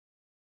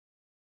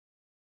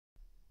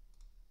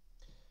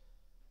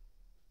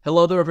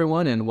Hello there,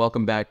 everyone, and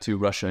welcome back to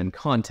Russia in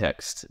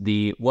Context.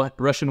 The What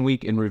Russian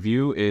Week in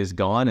Review is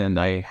gone, and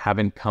I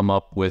haven't come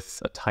up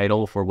with a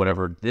title for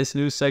whatever this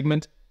news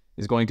segment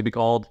is going to be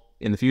called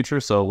in the future,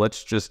 so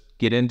let's just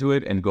get into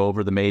it and go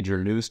over the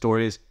major news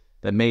stories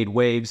that made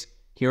waves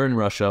here in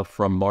Russia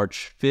from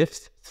March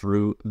 5th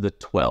through the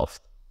 12th.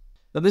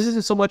 Now, this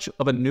isn't so much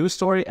of a news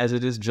story as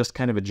it is just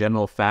kind of a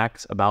general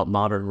fact about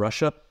modern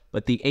Russia,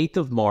 but the 8th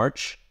of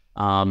March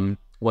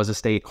was a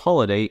state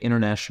holiday,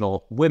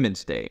 International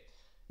Women's Day.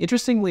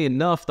 Interestingly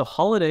enough, the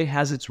holiday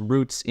has its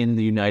roots in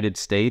the United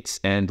States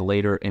and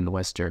later in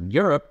Western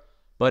Europe,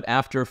 but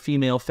after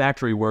female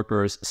factory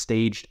workers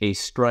staged a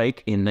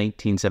strike in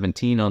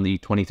 1917 on the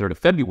 23rd of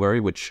February,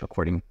 which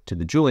according to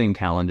the Julian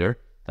calendar,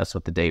 that's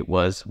what the date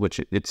was, which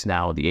it's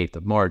now the 8th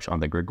of March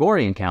on the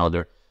Gregorian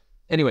calendar.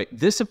 Anyway,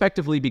 this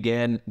effectively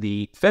began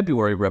the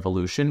February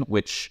Revolution,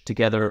 which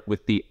together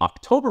with the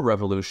October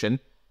Revolution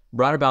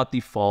brought about the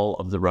fall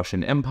of the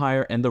Russian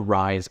Empire and the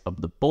rise of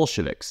the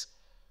Bolsheviks.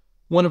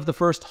 One of the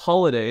first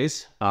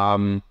holidays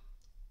the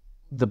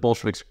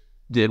Bolsheviks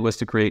did was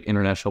to create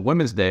International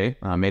Women's Day,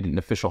 made it an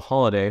official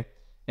holiday,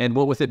 and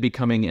what with it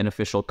becoming an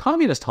official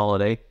communist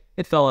holiday,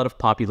 it fell out of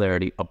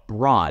popularity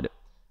abroad.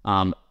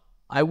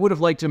 I would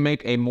have liked to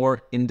make a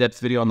more in-depth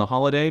video on the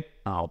holiday.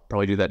 I'll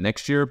probably do that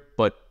next year,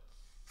 but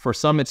for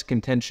some it's a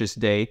contentious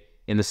day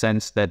in the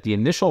sense that the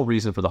initial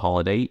reason for the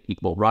holiday,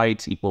 equal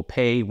rights, equal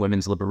pay,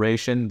 women's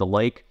liberation, the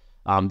like,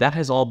 that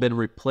has all been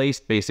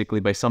replaced basically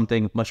by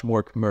something much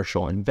more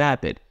commercial and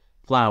vapid.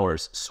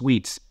 Flowers,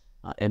 sweets,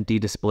 empty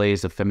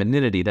displays of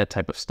femininity, that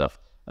type of stuff.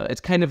 It's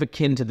kind of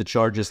akin to the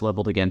charges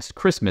leveled against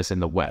Christmas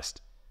in the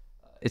West.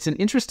 It's an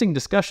interesting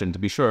discussion, to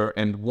be sure,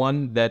 and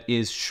one that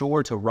is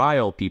sure to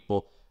rile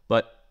people,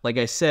 but like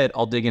I said,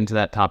 I'll dig into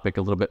that topic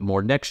a little bit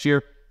more next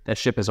year. That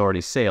ship has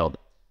already sailed.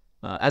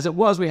 As it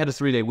was, we had a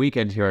 3-day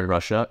weekend here in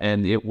Russia,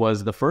 and it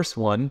was the first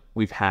one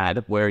we've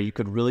had where you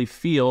could really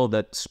feel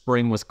that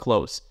spring was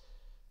close.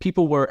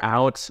 People were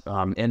out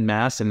en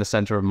masse in the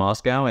center of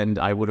Moscow, and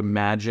I would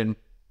imagine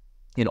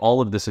in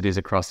all of the cities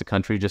across the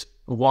country, just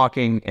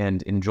walking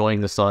and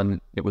enjoying the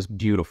sun. It was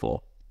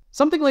beautiful.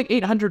 Something like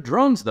 800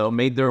 drones, though,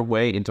 made their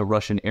way into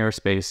Russian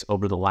airspace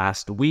over the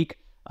last week,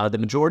 the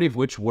majority of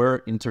which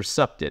were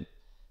intercepted.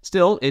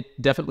 Still, it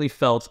definitely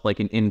felt like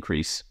an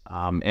increase,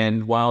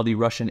 and while the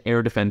Russian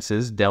air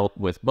defenses dealt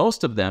with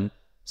most of them,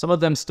 some of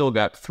them still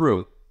got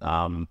through,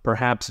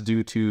 perhaps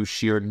due to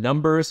sheer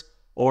numbers,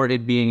 or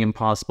it being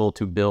impossible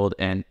to build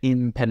an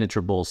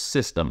impenetrable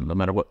system, no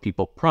matter what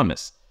people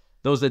promise.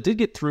 Those that did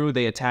get through,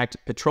 they attacked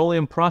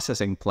petroleum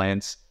processing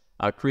plants,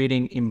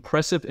 creating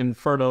impressive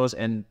infernos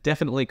and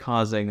definitely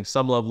causing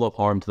some level of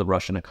harm to the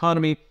Russian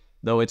economy,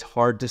 though it's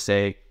hard to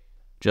say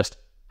just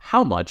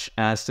how much,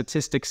 as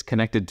statistics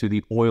connected to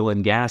the oil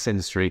and gas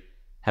industry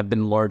have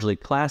been largely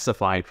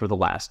classified for the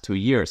last 2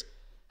 years.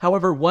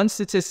 However, one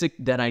statistic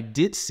that I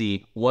did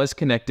see was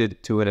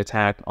connected to an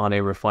attack on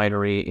a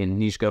refinery in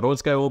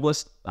Nizhgorodskaya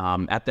Oblast.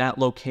 At that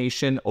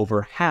location,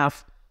 over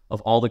half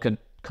of all the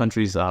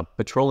country's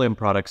petroleum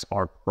products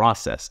are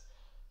processed.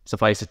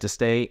 Suffice it to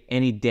say,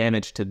 any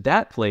damage to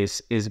that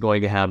place is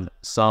going to have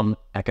some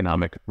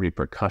economic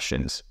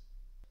repercussions.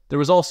 There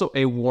was also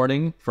a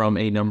warning from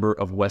a number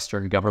of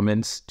Western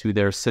governments to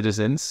their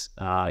citizens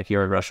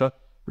here in Russia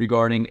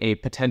regarding a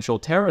potential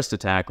terrorist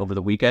attack over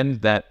the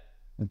weekend that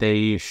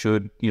they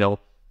should,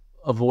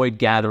 avoid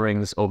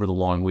gatherings over the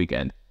long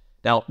weekend.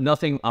 Now,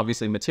 nothing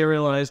obviously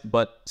materialized,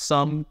 but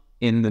some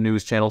in the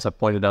news channels have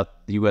pointed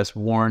out the U.S.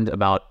 warned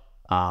about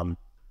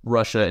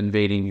Russia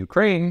invading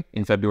Ukraine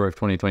in February of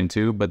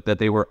 2022, but that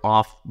they were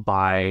off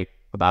by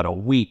about a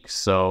week,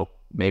 so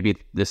maybe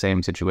the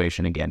same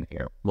situation again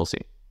here. We'll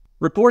see.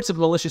 Reports of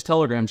malicious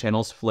Telegram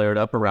channels flared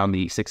up around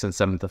the 6th and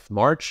 7th of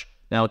March.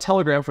 Now,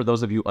 Telegram, for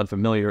those of you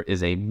unfamiliar,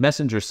 is a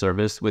messenger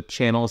service with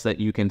channels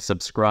that you can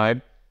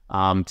subscribe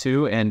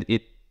to, and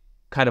it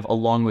kind of,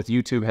 along with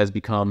YouTube, has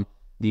become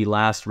the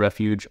last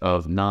refuge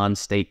of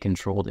non-state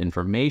controlled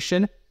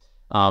information.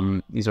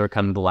 These are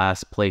kind of the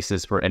last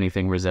places for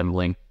anything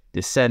resembling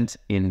dissent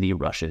in the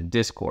Russian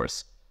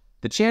discourse.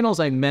 The channels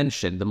I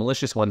mentioned, the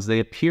malicious ones, they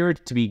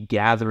appeared to be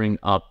gathering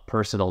up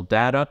personal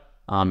data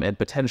and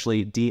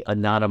potentially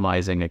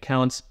de-anonymizing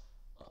accounts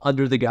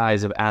under the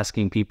guise of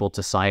asking people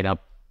to sign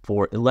up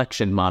for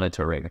election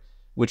monitoring,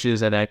 which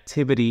is an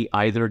activity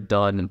either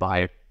done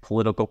by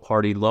political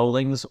party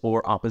lowlings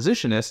or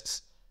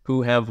oppositionists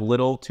who have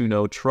little to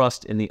no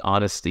trust in the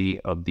honesty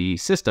of the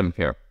system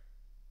here.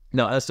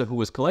 Now, as to who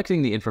was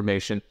collecting the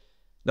information,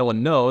 no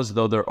one knows,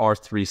 though there are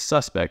 3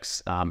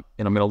 suspects, and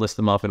I'm going to list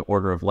them off in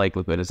order of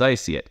likelihood as I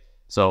see it.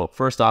 So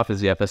first off is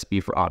the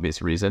FSB for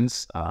obvious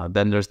reasons.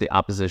 Then there's the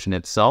opposition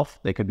itself.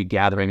 They could be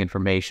gathering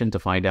information to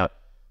find out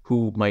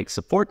who might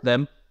support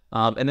them.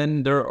 And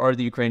then there are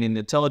the Ukrainian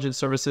intelligence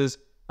services,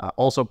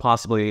 also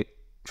possibly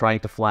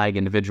trying to flag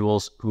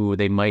individuals who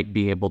they might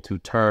be able to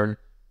turn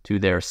to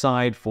their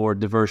side for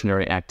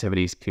diversionary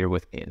activities here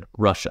within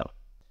Russia.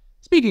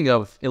 Speaking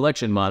of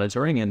election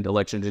monitoring and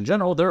elections in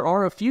general, there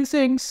are a few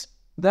things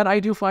that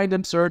I do find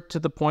absurd to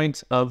the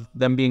point of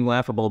them being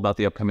laughable about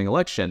the upcoming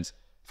elections.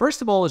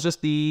 First of all is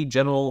just the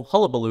general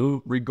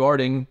hullabaloo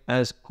regarding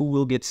as who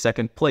will get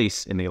second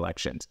place in the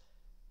elections.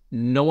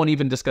 No one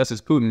even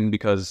discusses Putin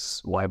because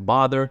why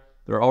bother?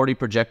 They're already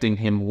projecting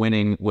him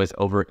winning with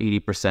over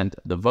 80%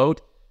 of the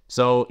vote.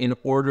 So in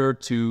order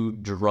to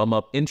drum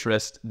up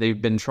interest, they've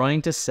been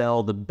trying to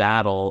sell the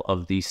battle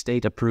of the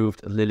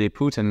state-approved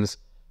Lilliputans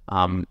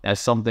as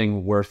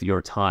something worth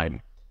your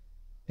time.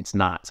 It's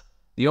not.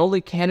 The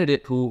only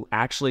candidate who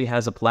actually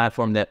has a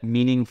platform that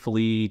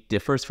meaningfully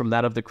differs from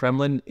that of the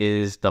Kremlin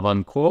is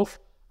Davankov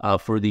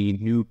for the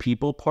New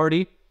People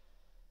Party.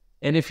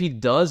 And if he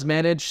does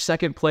manage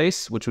second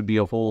place, which would be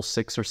a whole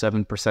 6 or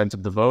 7%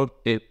 of the vote,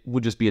 it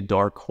would just be a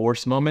dark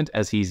horse moment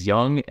as he's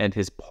young and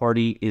his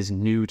party is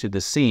new to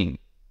the scene.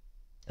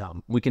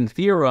 We can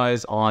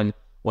theorize on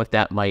what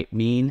that might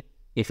mean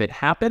if it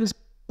happens,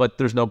 but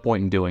there's no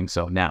point in doing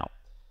so now.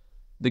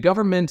 The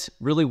government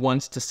really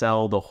wants to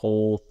sell the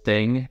whole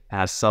thing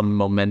as some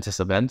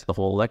momentous event, the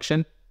whole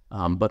election,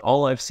 but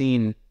all I've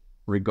seen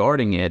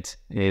regarding it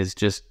is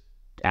just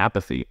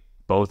apathy,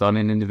 both on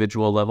an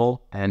individual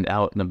level and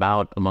out and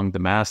about among the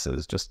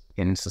masses, just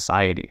in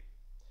society.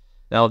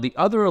 Now, the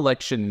other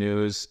election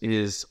news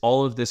is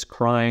all of this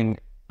crying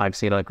I've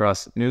seen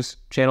across news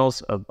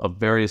channels of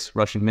various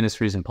Russian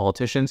ministries and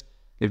politicians.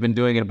 They've been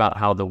doing it about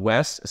how the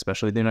West,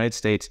 especially the United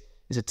States,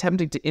 is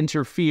attempting to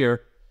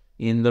interfere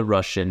in the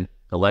Russian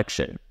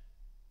election.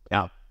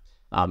 Yeah,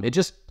 it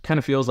just kind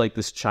of feels like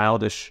this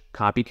childish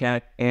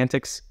copycat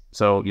antics.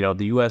 So,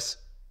 the U.S.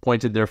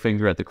 pointed their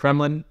finger at the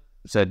Kremlin,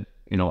 said,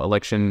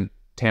 election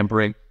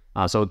tampering.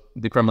 So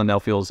the Kremlin now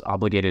feels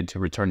obligated to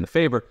return the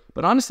favor.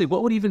 But honestly,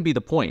 what would even be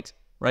the point,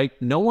 right?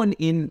 No one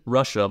in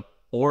Russia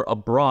or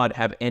abroad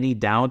have any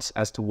doubts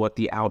as to what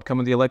the outcome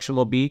of the election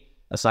will be,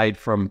 aside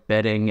from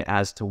betting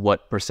as to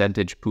what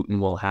percentage Putin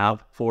will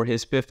have for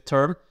his 5th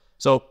term.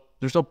 So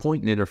there's no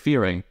point in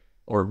interfering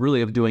or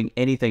really of doing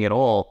anything at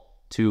all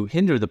to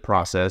hinder the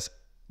process,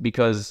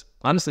 because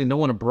honestly, no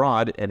one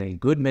abroad and a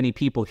good many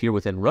people here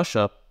within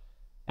Russia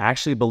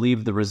actually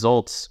believe the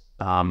results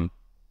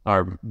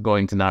are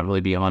going to not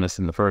really be honest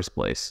in the first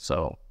place.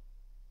 So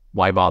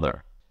why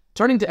bother?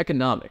 Turning to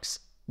economics,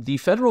 the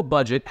federal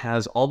budget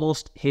has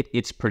almost hit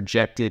its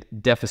projected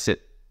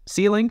deficit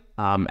ceiling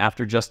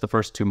after just the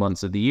first 2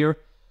 months of the year.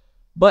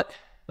 But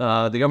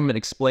the government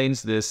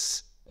explains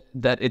this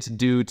that it's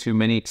due to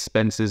many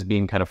expenses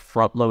being kind of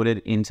front-loaded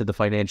into the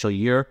financial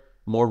year.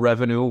 More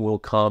revenue will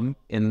come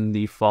in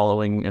the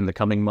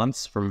coming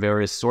months from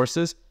various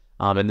sources,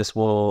 and this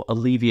will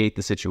alleviate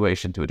the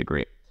situation to a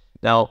degree.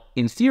 Now,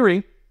 in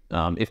theory,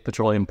 if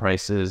petroleum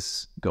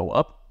prices go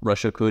up,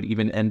 Russia could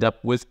even end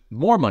up with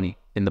more money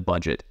in the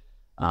budget.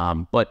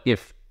 But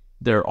if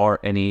there are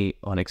any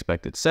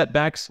unexpected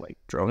setbacks, like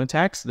drone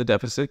attacks, the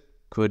deficit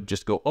could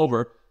just go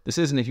over. This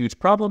isn't a huge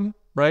problem,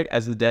 right,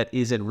 as the debt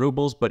is in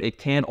rubles, but it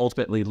can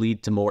ultimately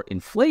lead to more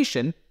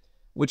inflation,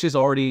 which is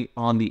already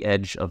on the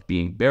edge of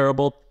being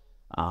bearable.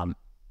 And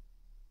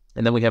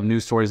then we have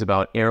news stories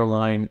about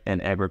airline and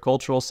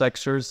agricultural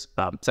sectors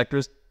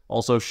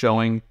also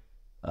showing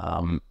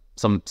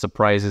some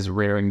surprises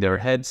rearing their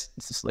heads.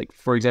 This is like,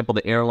 for example,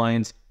 the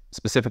airlines,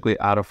 specifically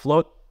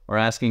Aeroflot, are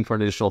asking for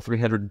an additional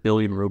 300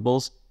 billion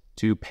rubles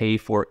to pay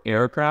for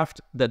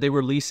aircraft that they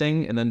were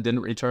leasing and then didn't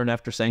return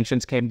after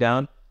sanctions came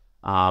down.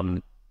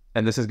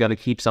 And this is going to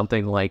keep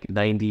something like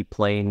 90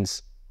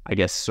 planes, I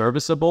guess,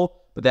 serviceable,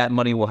 but that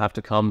money will have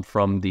to come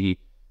from the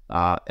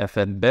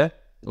FNB,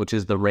 which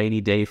is the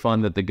rainy day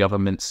fund that the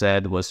government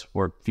said was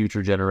for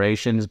future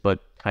generations, but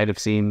kind of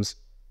seems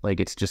like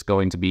it's just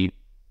going to be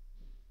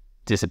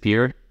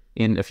disappear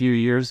in a few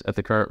years at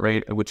the current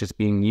rate at which it's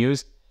being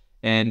used.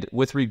 And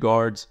with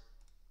regards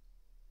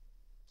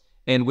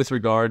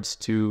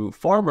to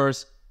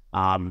farmers,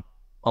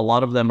 a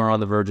lot of them are on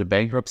the verge of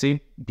bankruptcy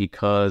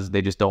because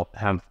they just don't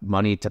have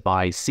money to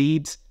buy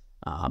seeds.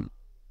 I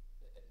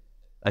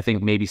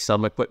think maybe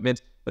some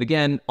equipment, but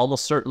again,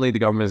 almost certainly the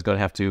government is going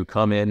to have to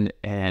come in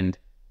and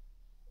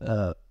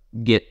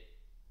get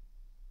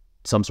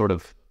some sort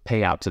of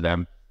payout to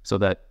them so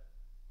that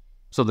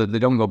they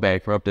don't go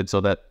bankrupted, so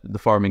that the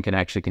farming can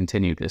actually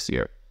continue this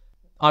year.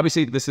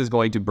 Obviously, this is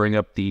going to bring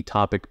up the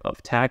topic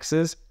of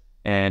taxes,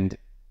 and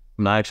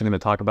I'm not actually going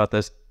to talk about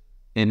this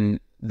in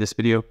this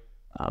video.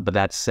 But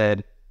that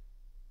said,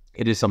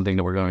 it is something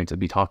that we're going to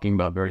be talking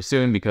about very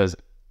soon, because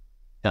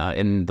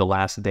in the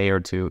last day or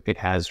two, it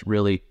has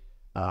really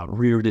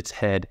reared its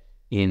head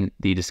in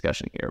the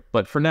discussion here.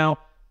 But for now,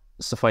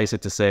 suffice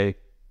it to say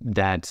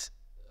that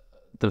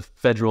the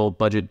federal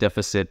budget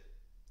deficit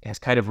has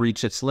kind of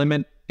reached its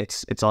limit.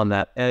 It's on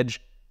that edge.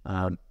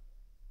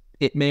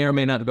 It may or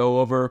may not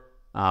go over,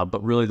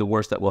 but really the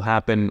worst that will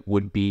happen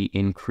would be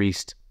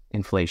increased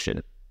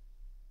inflation.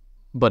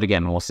 But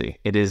again, we'll see.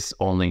 It is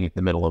only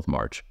the middle of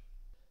March.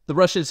 The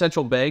Russian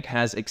central bank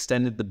has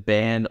extended the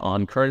ban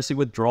on currency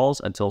withdrawals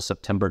until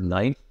September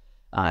 9th,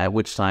 at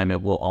which time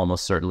it will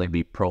almost certainly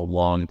be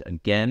prolonged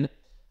again.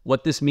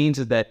 What this means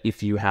is that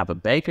if you have a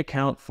bank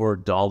account for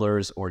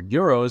dollars or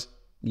euros,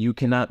 you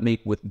cannot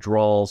make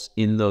withdrawals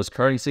in those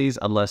currencies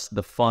unless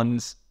the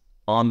funds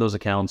on those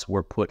accounts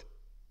were put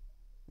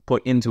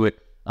put into it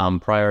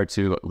prior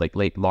to like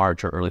late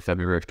March or early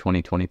February of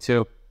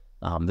 2022.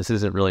 This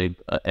isn't really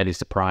any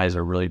surprise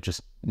or really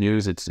just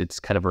news. It's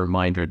kind of a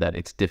reminder that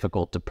it's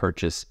difficult to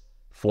purchase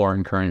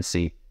foreign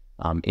currency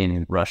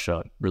in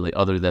Russia, really,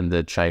 other than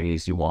the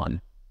Chinese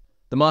yuan.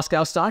 The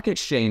Moscow Stock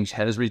Exchange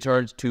has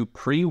returned to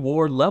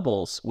pre-war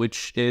levels,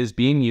 which is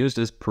being used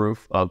as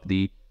proof of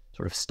the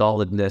sort of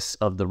stolidness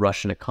of the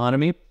Russian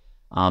economy.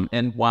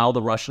 And while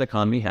the Russian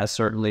economy has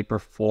certainly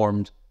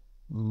performed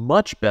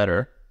much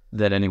better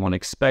than anyone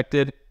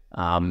expected,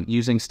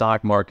 using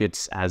stock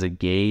markets as a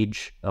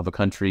gauge of a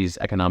country's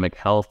economic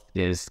health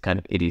is kind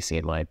of idiocy,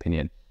 in my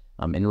opinion.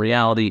 In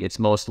reality, it's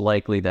most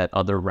likely that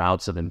other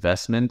routes of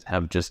investment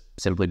have just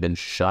simply been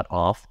shut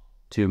off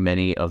to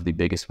many of the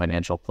biggest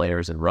financial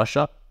players in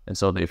Russia. And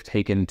so they've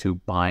taken to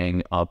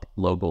buying up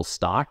local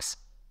stocks,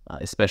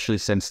 especially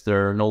since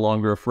they're no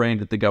longer afraid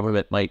that the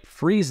government might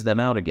freeze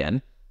them out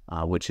again,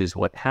 which is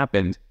what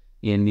happened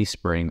in the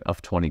spring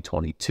of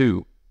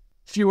 2022.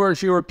 Fewer and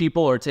fewer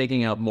people are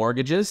taking out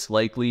mortgages,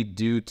 likely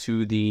due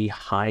to the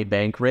high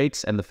bank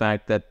rates and the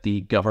fact that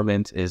the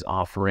government is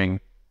offering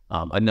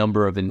a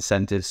number of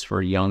incentives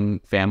for young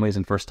families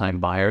and first-time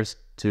buyers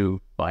to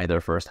buy their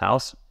first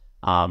house.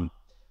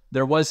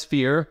 There was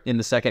fear in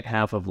the second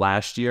half of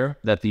last year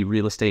that the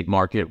real estate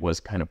market was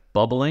kind of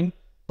bubbling,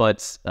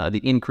 but the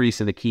increase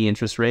in the key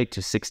interest rate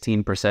to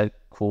 16%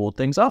 cooled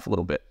things off a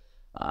little bit.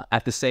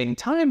 At the same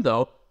time,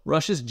 though,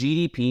 Russia's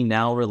GDP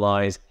now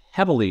relies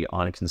heavily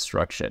on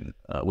construction,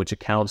 which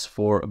accounts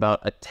for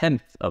about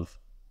 1/10 of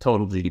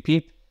total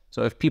GDP.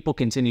 So if people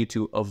continue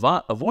to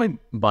avoid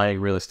buying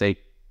real estate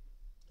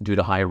due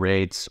to high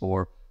rates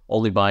or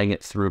only buying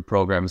it through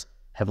programs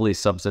heavily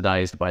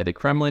subsidized by the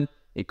Kremlin,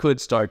 it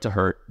could start to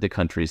hurt the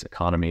country's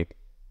economy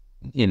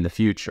in the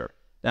future.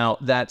 Now,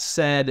 that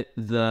said,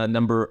 the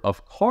number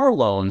of car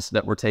loans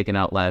that were taken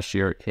out last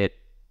year hit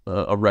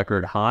a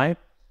record high,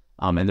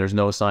 and there's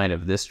no sign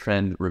of this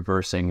trend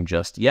reversing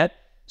just yet.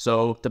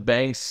 So the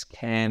banks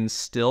can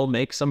still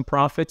make some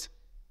profit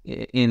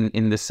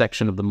in this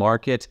section of the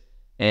market,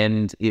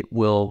 and it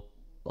will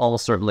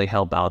almost certainly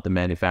help out the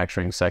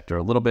manufacturing sector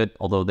a little bit,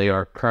 although they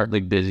are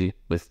currently busy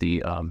with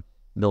the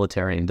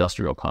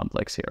military-industrial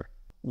complex here.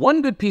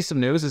 One good piece of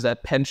news is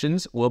that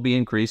pensions will be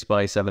increased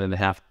by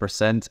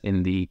 7.5%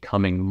 in the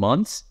coming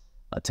months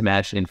to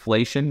match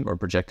inflation or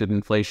projected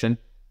inflation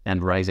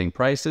and rising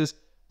prices.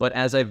 But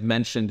as I've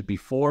mentioned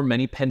before,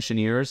 many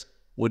pensioners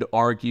would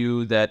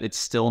argue that it's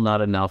still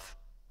not enough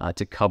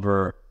to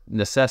cover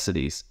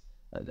necessities.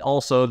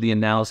 Also, the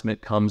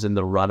announcement comes in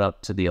the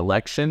run-up to the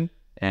election,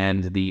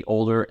 and the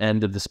older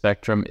end of the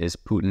spectrum is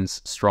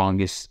Putin's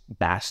strongest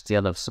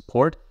bastion of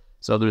support.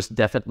 So there's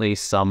definitely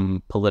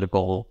some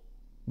political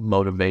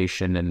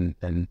motivation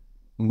and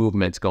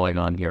movements going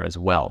on here as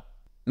well.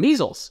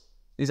 Measles.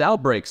 These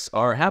outbreaks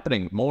are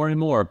happening more and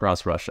more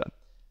across Russia.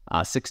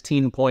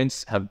 16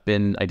 points have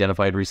been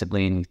identified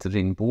recently in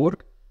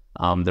Ekaterinburg.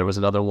 There was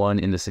another one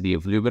in the city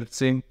of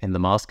Lyubertsy in the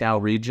Moscow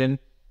region.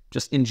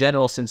 Just in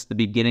general, since the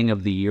beginning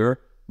of the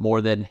year,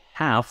 more than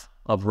half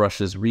of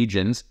Russia's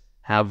regions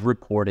have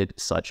reported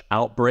such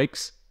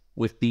outbreaks,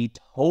 with the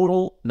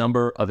total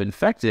number of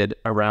infected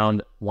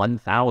around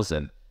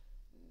 1,000.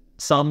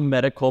 Some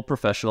medical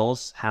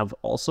professionals have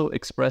also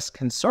expressed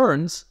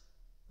concerns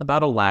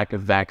about a lack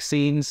of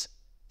vaccines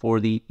for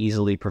the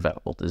easily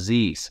preventable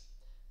disease.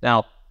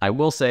 Now, I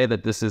will say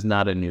that this is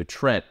not a new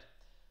trend.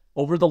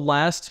 Over the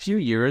last few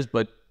years,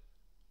 but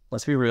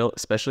let's be real,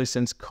 especially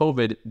since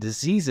COVID,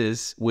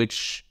 diseases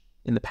which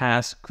in the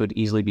past could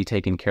easily be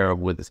taken care of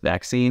with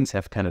vaccines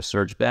have kind of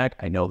surged back.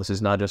 I know this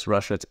is not just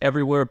Russia, it's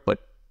everywhere, but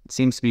it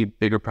seems to be a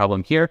bigger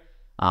problem here.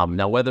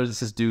 Now, whether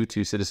this is due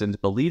to citizens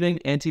believing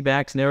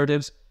anti-vax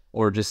narratives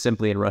or just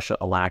simply in Russia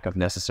a lack of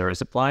necessary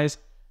supplies,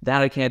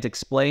 that I can't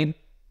explain,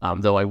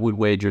 though I would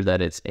wager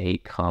that it's a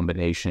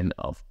combination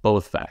of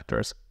both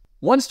factors.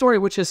 One story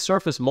which has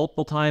surfaced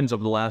multiple times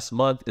over the last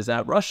month is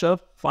that Russia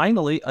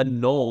finally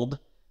annulled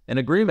an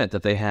agreement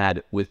that they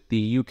had with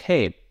the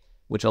UK,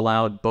 which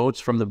allowed boats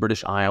from the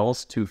British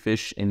Isles to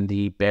fish in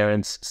the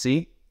Barents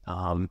Sea.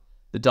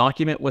 The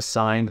document was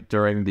signed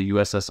during the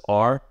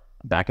USSR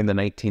back in the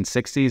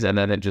 1960s, and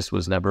then it just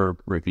was never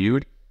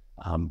reviewed,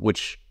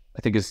 which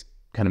I think is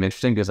kind of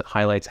interesting because it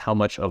highlights how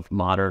much of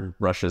modern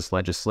Russia's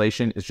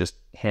legislation is just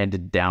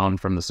handed down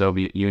from the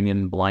Soviet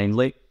Union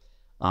blindly,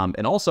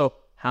 and also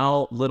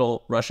how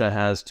little Russia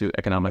has to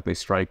economically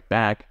strike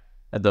back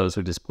at those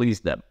who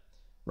displease them.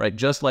 Right?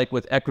 Just like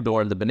with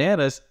Ecuador and the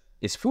bananas,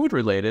 is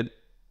food-related,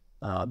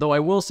 though I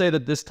will say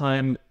that this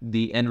time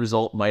the end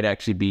result might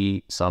actually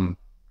be some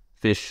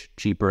fish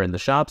cheaper in the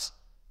shops.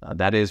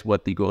 That is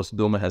what the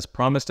Gosduma has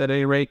promised at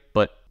any rate,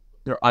 but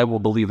I will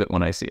believe it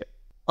when I see it.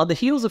 On the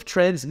heels of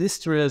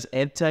Transnistria's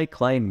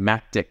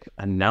anticlimactic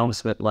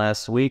announcement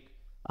last week,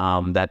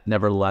 that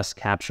nevertheless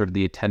captured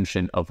the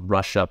attention of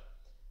Russia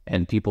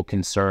and people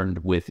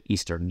concerned with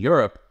Eastern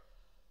Europe,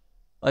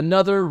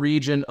 another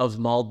region of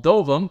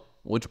Moldova,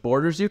 which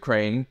borders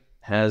Ukraine,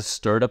 has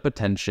stirred up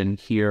attention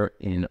here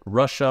in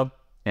Russia,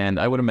 and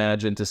I would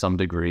imagine to some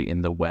degree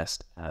in the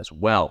West as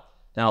well.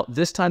 Now,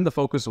 this time the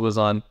focus was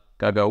on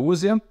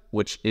Gagauzia,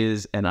 which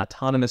is an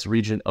autonomous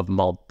region of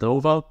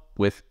Moldova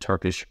with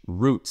Turkish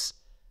roots.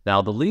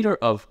 Now, the leader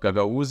of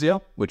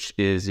Gagauzia, which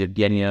is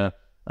Yevgenia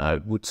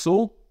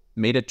Wutsul,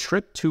 made a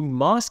trip to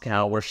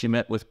Moscow where she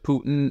met with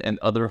Putin and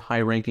other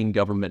high-ranking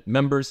government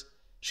members.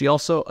 She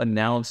also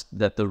announced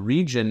that the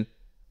region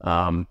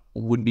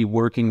would be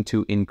working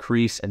to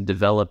increase and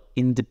develop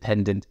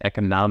independent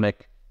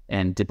economic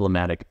and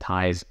diplomatic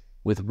ties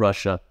with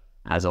Russia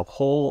as a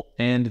whole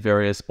and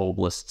various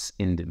oblasts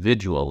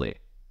individually.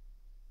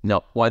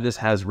 Now, why this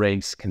has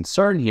raised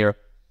concern here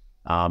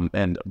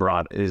and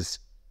abroad is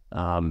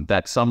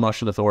that some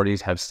Russian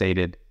authorities have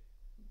stated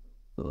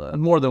on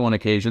more than one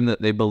occasion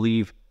that they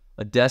believe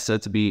Odessa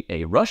to be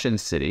a Russian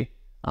city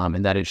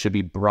and that it should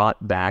be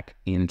brought back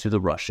into the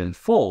Russian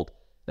fold.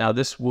 Now,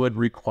 this would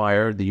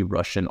require the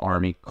Russian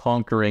army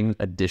conquering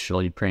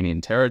additional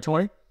Ukrainian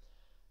territory.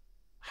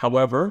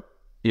 However,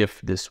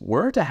 if this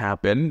were to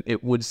happen,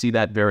 it would see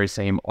that very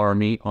same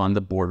army on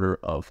the border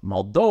of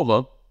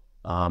Moldova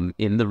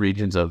in the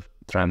regions of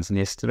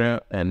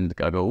Transnistria and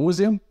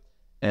Gagauzia.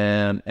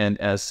 And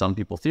as some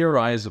people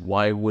theorize,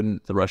 why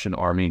wouldn't the Russian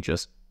army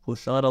just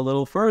push on a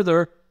little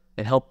further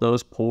and help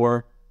those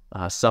poor,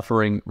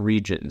 suffering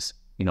regions,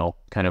 you know,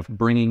 kind of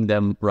bringing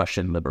them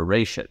Russian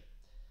liberation?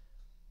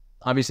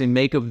 Obviously,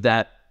 make of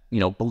that,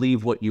 you know,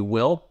 believe what you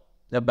will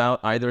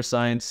about either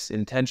side's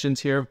intentions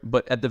here,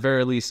 but at the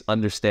very least,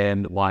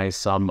 understand why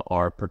some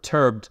are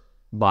perturbed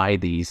by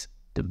these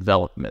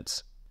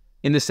developments.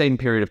 In the same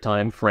period of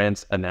time,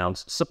 France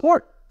announced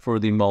support for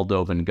the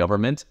Moldovan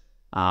government.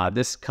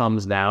 This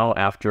comes now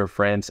after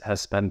France has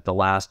spent the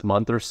last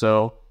month or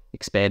so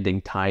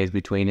expanding ties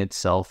between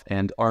itself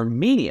and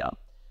Armenia.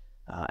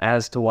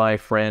 As to why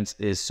France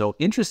is so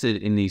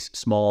interested in these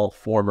small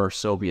former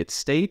Soviet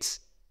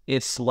states,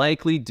 it's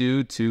likely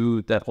due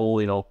to that whole,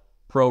 you know,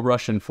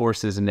 pro-Russian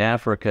forces in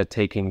Africa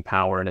taking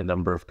power in a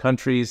number of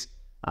countries,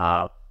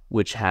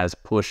 which has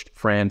pushed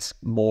France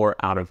more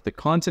out of the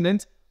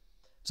continent.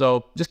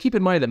 So just keep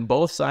in mind that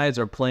both sides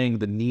are playing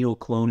the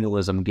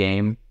neo-colonialism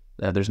game.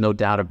 There's no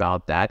doubt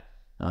about that.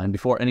 And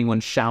before anyone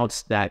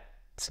shouts that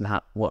it's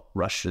not what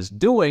Russia's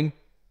doing,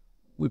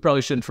 we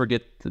probably shouldn't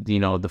forget the, you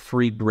know, the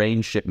free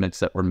grain shipments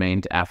that were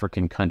made to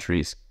African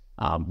countries,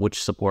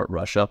 which support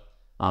Russia,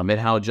 and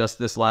how just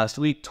this last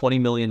week, 20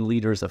 million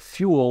liters of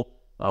fuel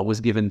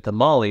was given to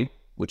Mali,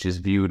 which is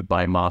viewed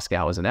by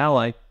Moscow as an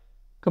ally,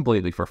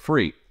 completely for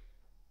free.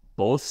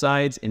 Both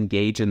sides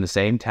engage in the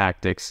same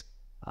tactics,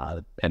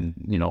 and,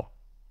 you know,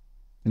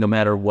 no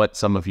matter what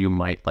some of you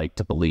might like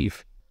to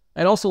believe.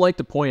 I'd also like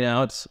to point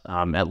out,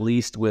 at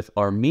least with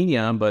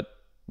Armenia, but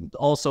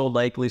also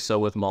likely so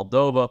with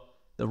Moldova,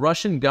 the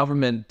Russian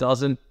government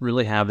doesn't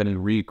really have any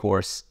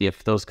recourse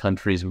if those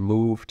countries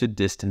move to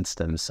distance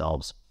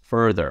themselves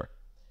further.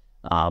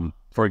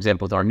 For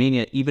example, with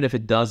Armenia, even if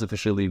it does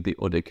officially leave the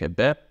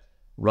ODKB,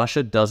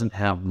 Russia doesn't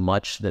have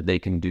much that they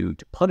can do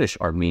to punish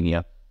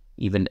Armenia,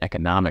 even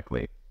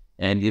economically.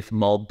 And if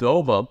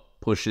Moldova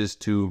pushes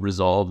to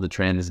resolve the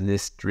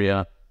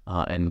Transnistria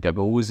and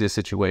Gagauzia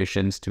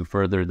situations to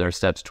further their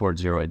steps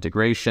towards zero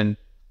integration,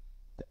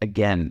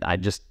 again, I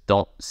just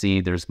don't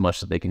see there's much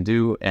that they can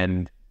do,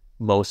 and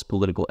most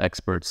political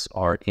experts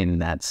are in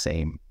that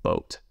same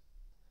boat.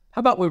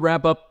 How about we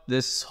wrap up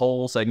this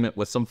whole segment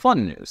with some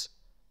fun news?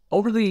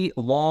 Over the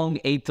long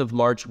 8th of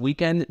March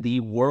weekend, the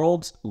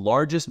world's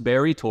largest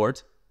berry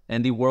tort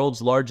and the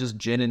world's largest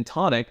gin and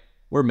tonic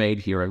were made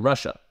here in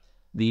Russia.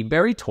 The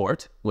berry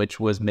tort, which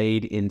was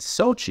made in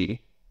Sochi,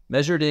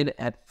 measured in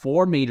at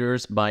 4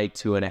 meters by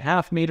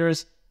 2.5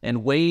 meters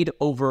and weighed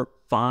over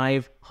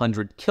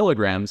 500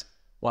 kilograms,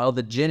 while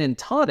the gin and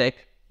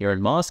tonic here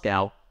in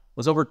Moscow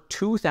was over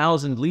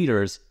 2,000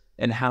 liters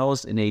and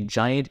housed in a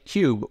giant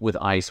cube with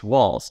ice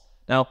walls.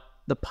 Now,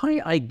 the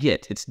pie I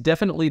get, it's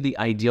definitely the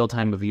ideal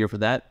time of year for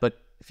that, but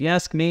if you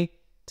ask me,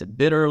 it's a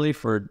bit early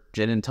for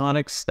gin and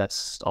tonics.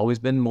 That's always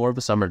been more of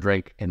a summer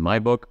drink in my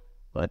book,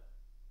 but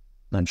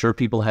I'm sure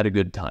people had a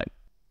good time.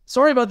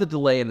 Sorry about the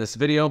delay in this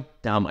video.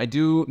 I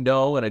do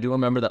know and I do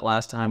remember that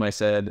last time I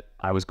said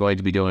I was going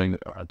to be doing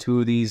 2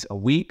 of these a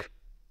week,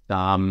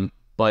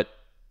 but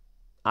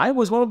I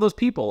was one of those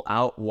people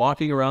out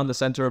walking around the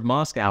center of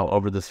Moscow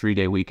over the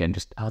 3-day weekend,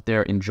 just out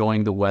there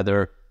enjoying the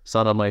weather,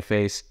 sun on my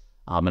face,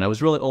 and I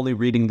was really only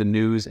reading the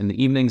news in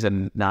the evenings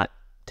and not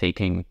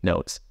taking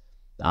notes,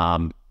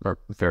 or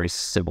very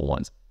simple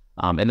ones.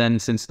 And then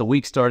since the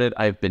week started,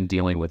 I've been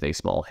dealing with a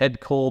small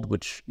head cold,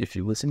 which if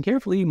you listen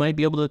carefully, you might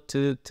be able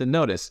to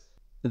notice.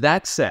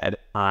 That said,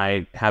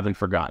 I haven't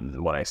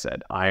forgotten what I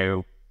said.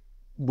 I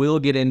will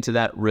get into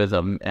that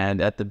rhythm, and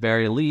at the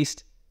very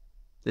least,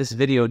 this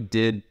video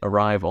did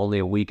arrive only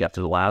a week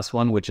after the last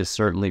one, which is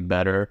certainly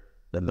better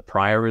than the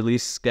prior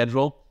release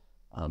schedule.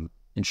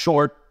 In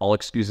short, all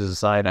excuses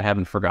aside, I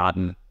haven't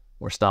forgotten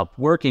or stopped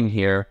working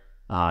here.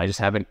 I just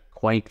haven't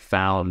quite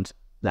found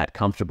that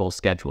comfortable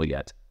schedule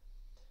yet.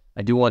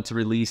 I do want to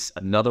release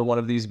another one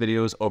of these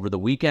videos over the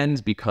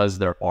weekends because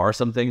there are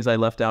some things I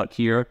left out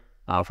here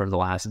for the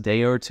last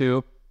day or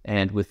two.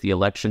 And with the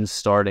elections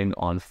starting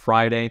on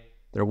Friday,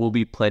 There will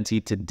be plenty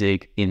to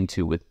dig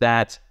into with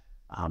that.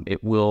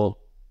 It will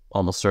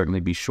almost certainly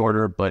be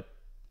shorter, but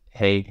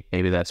hey,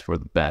 maybe that's for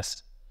the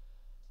best.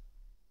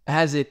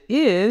 As it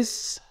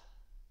is,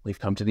 we've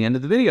come to the end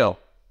of the video.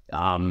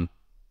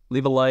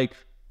 Leave a like,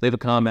 leave a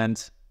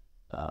comment,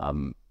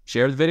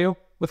 share the video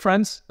with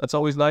friends. That's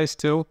always nice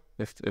too.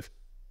 If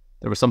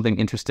there was something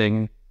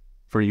interesting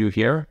for you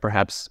here,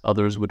 perhaps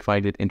others would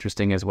find it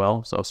interesting as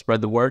well. So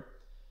spread the word.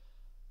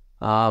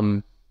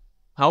 However,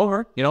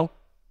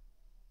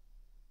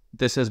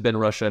 this has been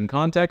Russia in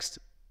Context.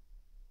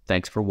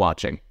 Thanks for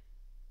watching.